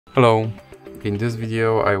Hello, in this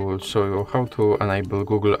video I will show you how to enable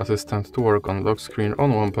Google Assistant to work on lock screen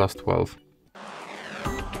on OnePlus 12.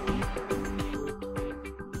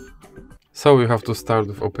 So you have to start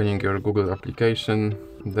with opening your Google application,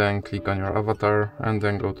 then click on your avatar and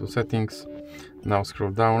then go to settings. Now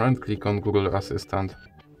scroll down and click on Google Assistant.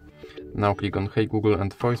 Now click on Hey Google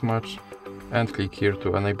and voice match and click here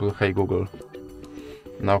to enable Hey Google.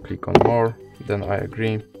 Now click on more, then I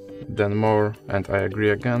agree, then more and I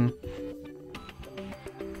agree again.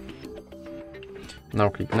 Now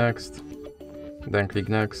click next, then click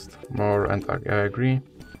next, more and I agree.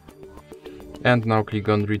 And now click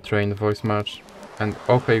on retrain voice match and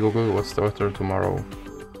OK Google, what's the weather tomorrow?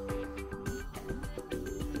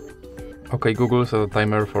 OK Google, set a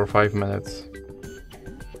timer for 5 minutes.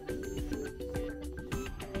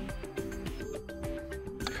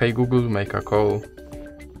 Hey Google, make a call.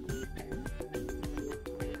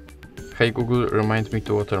 Hey Google, remind me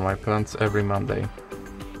to water my plants every Monday.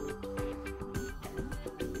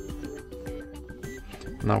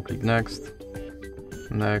 Now click next,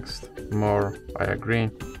 next, more, I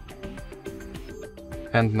agree.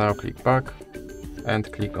 And now click back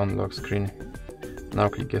and click on lock screen. Now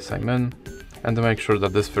click yes, I'm in, and make sure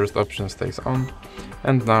that this first option stays on.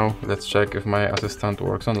 And now let's check if my assistant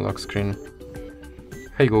works on lock screen.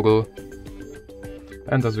 Hey Google.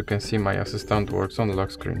 And as you can see, my assistant works on the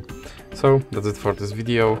lock screen. So that's it for this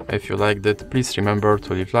video. If you liked it, please remember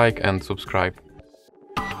to leave like and subscribe.